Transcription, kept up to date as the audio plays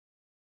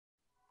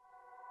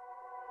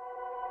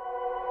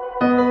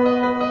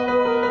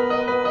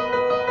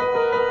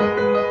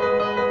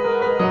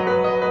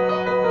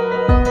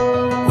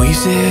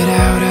set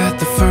out at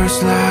the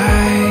first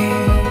light.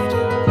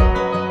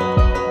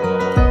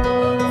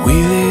 We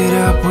lit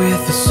up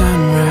with the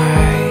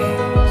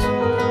sunrise.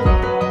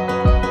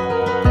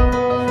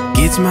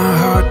 Gets my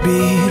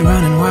heartbeat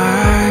running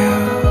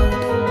wild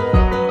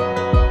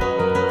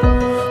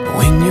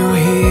when you're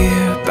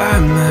here by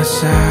my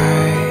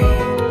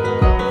side.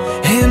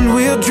 And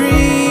we'll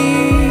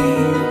dream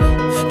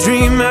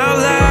out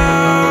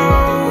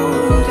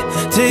loud.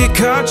 Take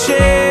our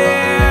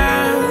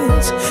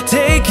chance,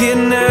 take it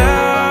now.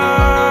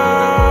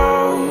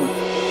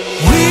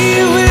 We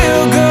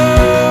will go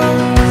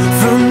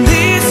from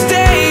this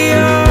day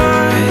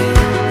on.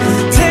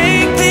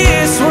 Take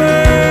this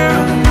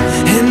world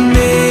and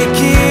make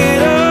it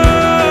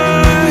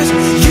ours.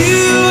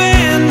 You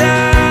and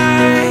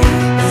I,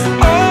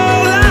 all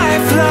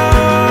life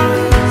long.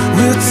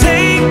 We'll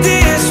take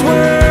this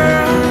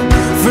world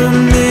from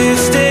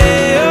this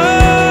day on.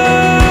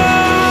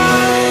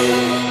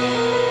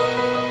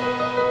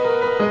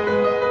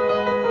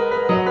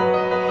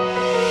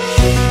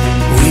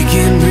 We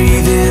can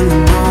breathe in the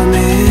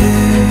moment.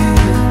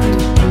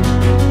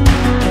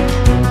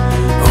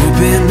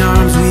 Open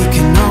arms, we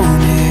can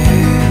own it.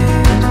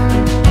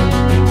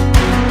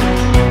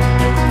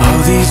 All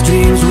these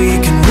dreams we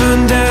can run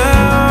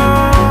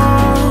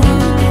down.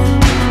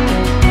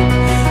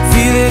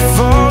 Feel it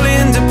fall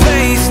into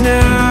place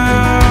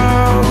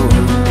now.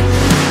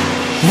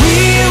 We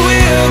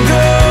will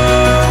go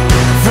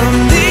from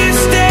this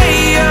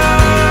day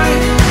on.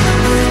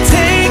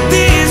 Take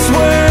this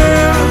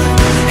world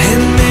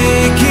and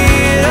make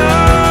it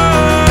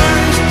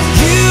ours.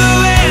 You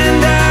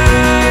and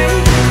I,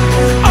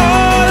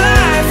 all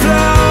life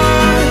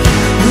long.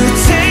 We'll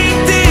take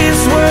this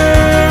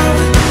world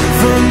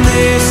from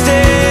this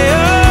day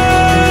on.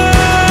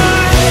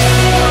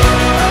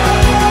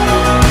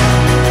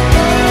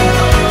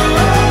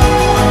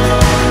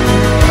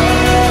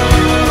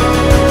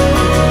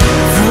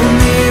 From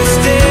this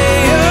day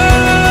on.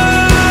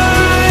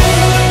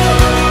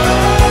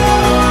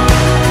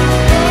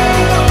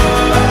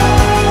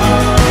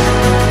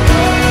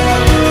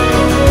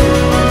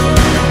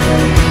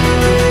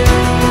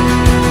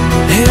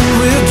 And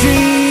we'll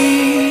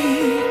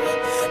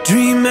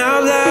dream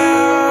out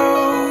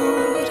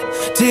loud.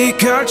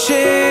 Take our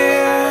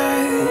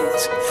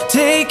chance,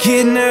 take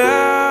it now.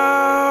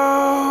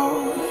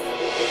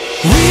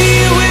 We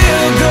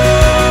will go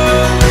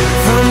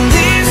from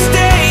this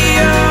day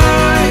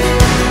on.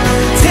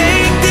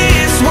 Take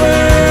this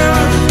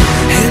world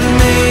and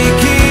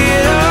make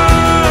it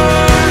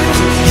ours.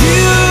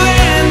 You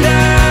and I,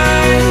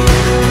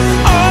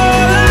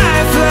 all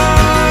life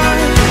long.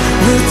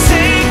 We'll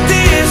take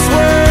this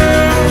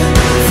world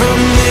from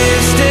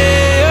this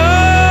day on.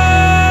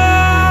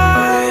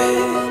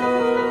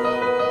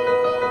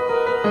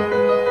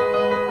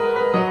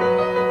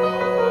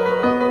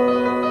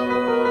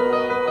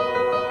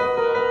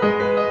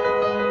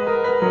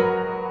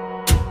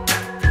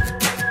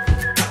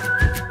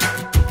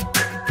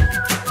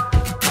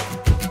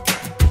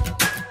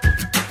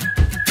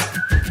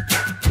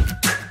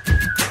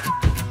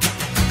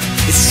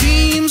 It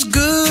seems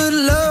good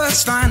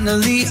luck's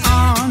finally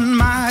on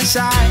my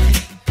side.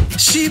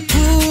 She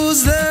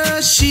pulls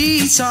the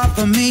sheets off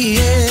of me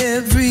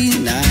every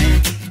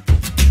night.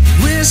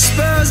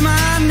 Whispers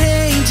my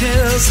name,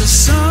 tells the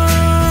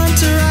sun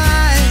to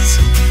rise.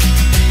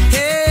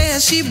 Yeah,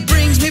 she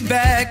brings me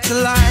back to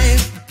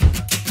life.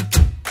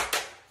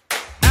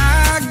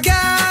 I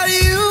got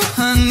you,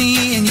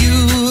 honey, and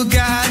you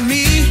got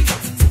me.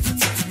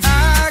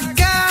 I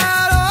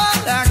got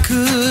all I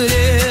could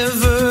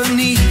ever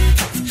need.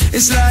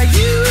 It's like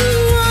you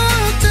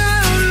walked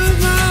out of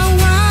my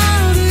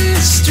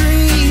wildest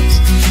dreams.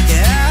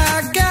 Yeah,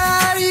 I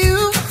got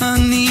you,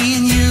 honey,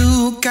 and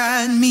you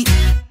got me.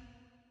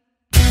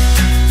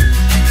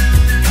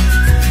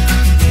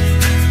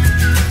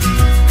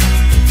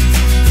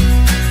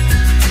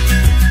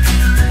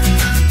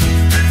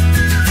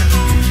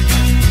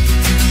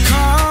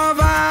 Carve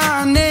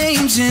our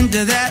names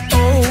into that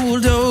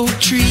old oak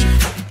tree,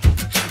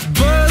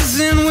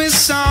 buzzing with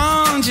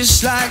song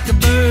just like the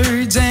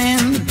birds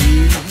and the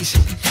bees.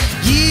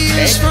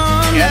 Years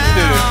from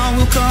now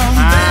we'll come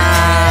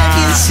back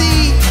and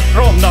see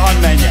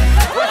that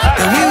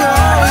we were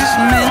always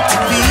meant to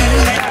be.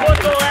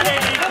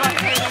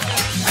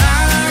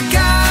 I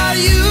got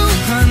you,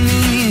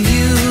 honey, and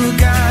you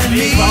got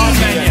me. I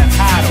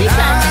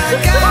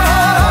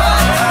got all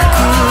I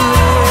could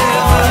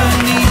ever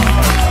need.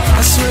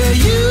 I swear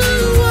you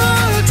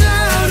walked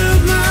out of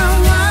my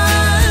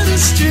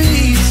wildest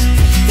dreams.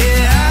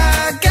 Yeah,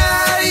 I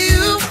got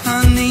you,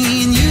 honey,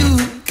 and you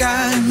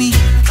got me.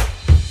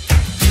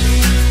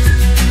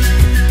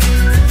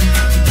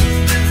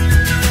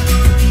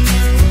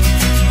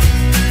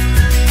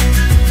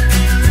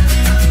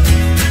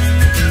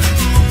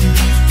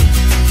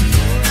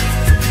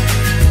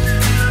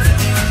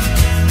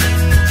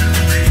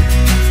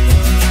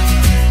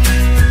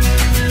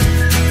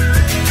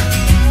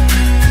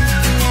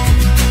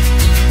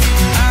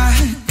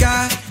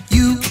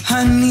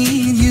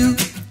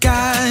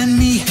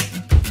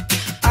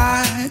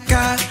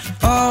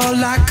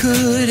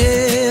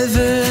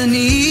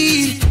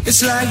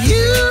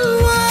 you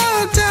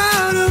walked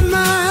out of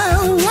my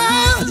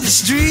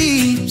wildest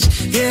dreams.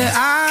 Yeah,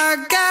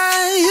 I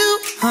got you,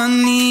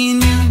 honey,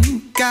 and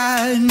you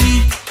got me.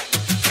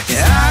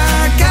 Yeah,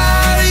 I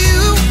got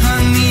you,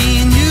 honey,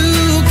 and you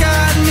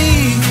got me.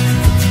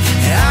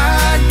 Yeah,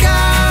 I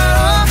got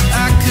all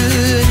I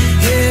could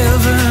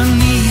ever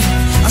need.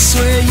 I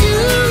swear you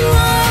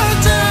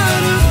walked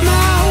out of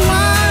my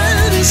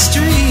wildest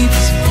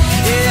dreams.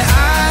 Yeah,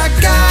 I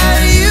got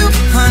you,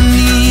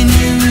 honey, and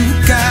you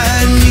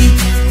got me.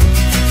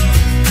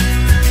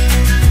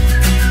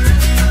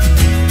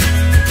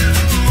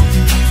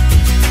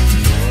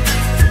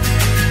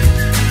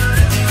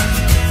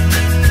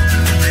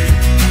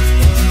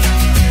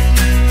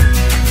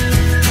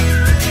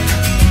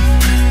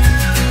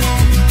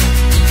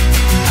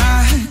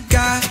 I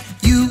got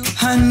you,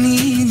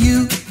 honey,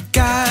 you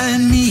got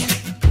me.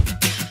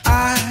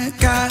 I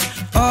got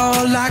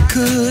all I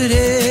could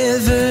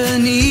ever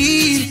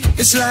need.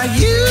 It's like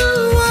you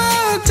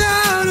walked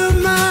out of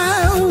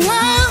my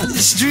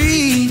wildest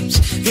dreams.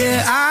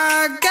 Yeah,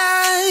 I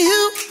got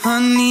you,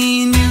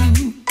 honey, and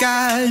you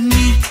got me.